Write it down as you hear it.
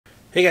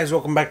Hey guys,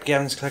 welcome back to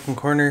Gavin's Collecting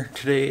Corner.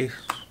 Today,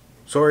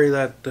 sorry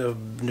that there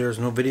was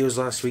no videos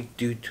last week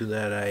due to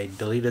that I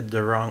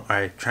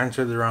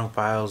transferred the wrong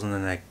files and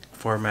then I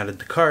formatted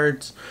the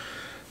cards.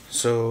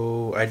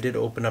 So I did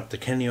open up the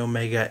Kenny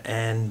Omega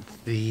and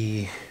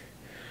the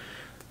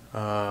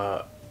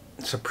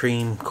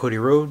Supreme Cody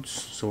Rhodes.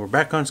 So we're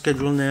back on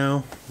schedule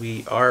now.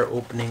 We are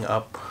opening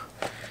up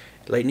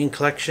Lightning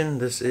Collection.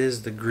 This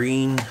is the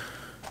green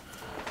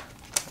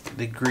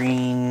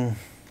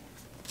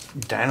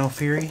Dino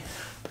Fury.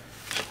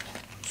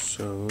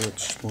 So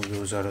let's move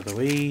those out of the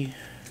way.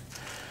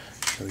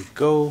 There we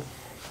go.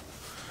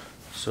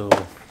 So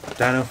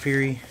Dino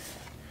Fury.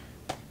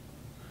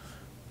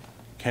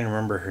 Can't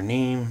remember her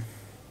name.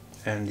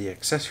 And the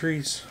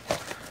accessories.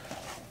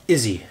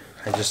 Izzy.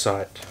 I just saw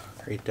it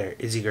right there.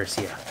 Izzy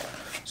Garcia.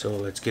 So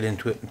let's get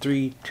into it in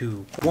 3,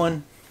 2,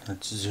 1.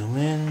 Let's zoom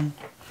in.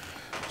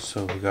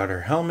 So we got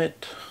her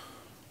helmet.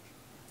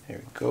 There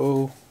we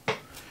go.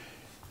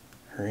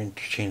 Her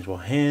interchangeable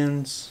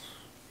hands.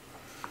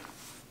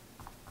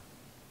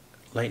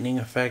 Lightning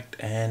effect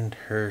and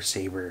her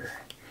saber.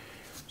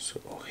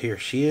 So here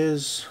she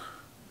is.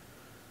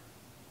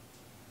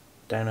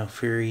 Dino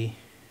Fury.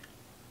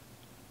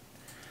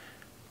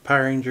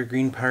 Power Ranger,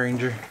 green Power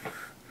Ranger.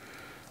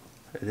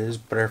 It is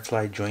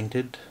butterfly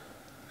jointed,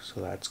 so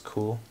that's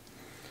cool.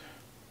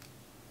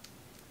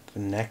 The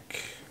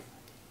neck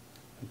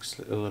looks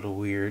a little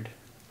weird,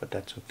 but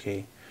that's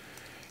okay.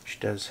 She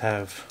does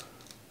have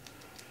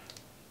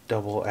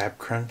double ab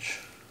crunch.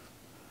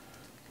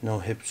 No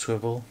hip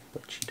swivel,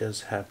 but she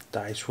does have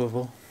thigh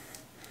swivel.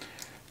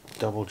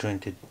 Double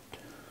jointed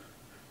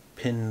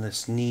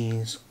pinless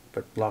knees,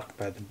 but blocked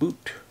by the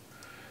boot.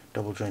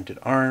 Double jointed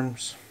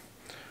arms.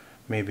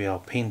 Maybe I'll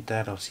paint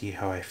that, I'll see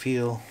how I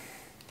feel.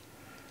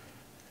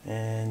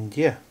 And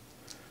yeah.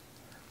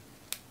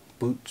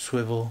 Boot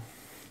swivel.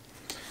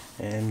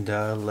 And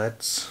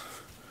let's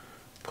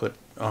put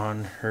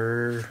on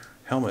her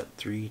helmet.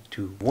 3,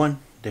 2, 1.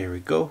 There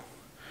we go.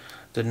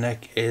 The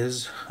neck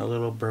is a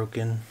little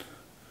broken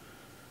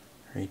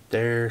right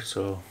there,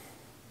 so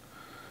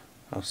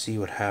I'll see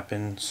what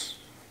happens.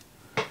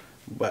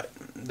 But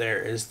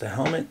there is the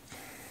helmet.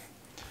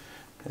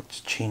 Let's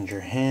change her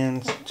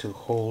hands to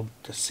hold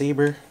the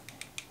saber.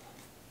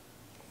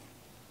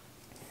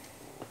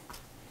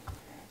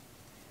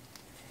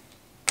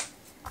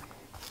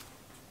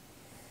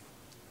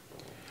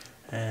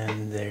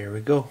 And there we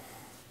go.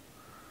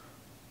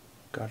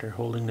 Got her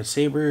holding the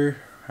saber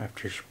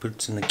after she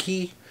puts in the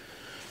key.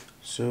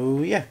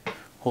 So yeah,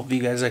 hope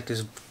you guys like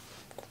this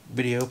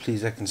video.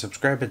 Please like and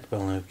subscribe, hit the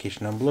bell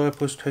notification down below. I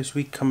post twice a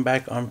week. Come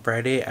back on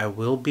Friday. I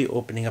will be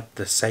opening up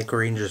the Psycho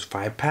Rangers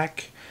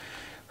 5-pack,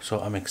 so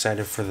I'm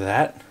excited for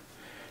that.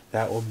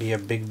 That will be a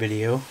big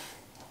video.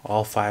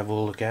 All 5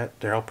 we'll look at.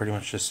 They're all pretty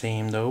much the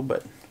same though,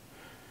 but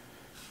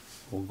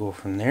we'll go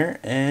from there.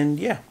 And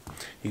yeah,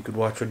 you could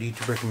watch what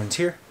YouTube recommends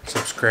here.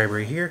 Subscribe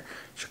right here.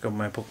 Check out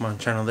my Pokemon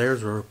channel there,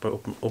 as we're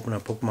open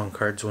up Pokemon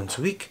cards once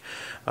a week.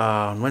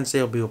 On Wednesday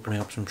I'll be opening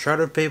up some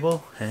Shrouded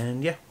Fable,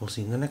 and yeah, we'll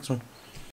see you in the next one.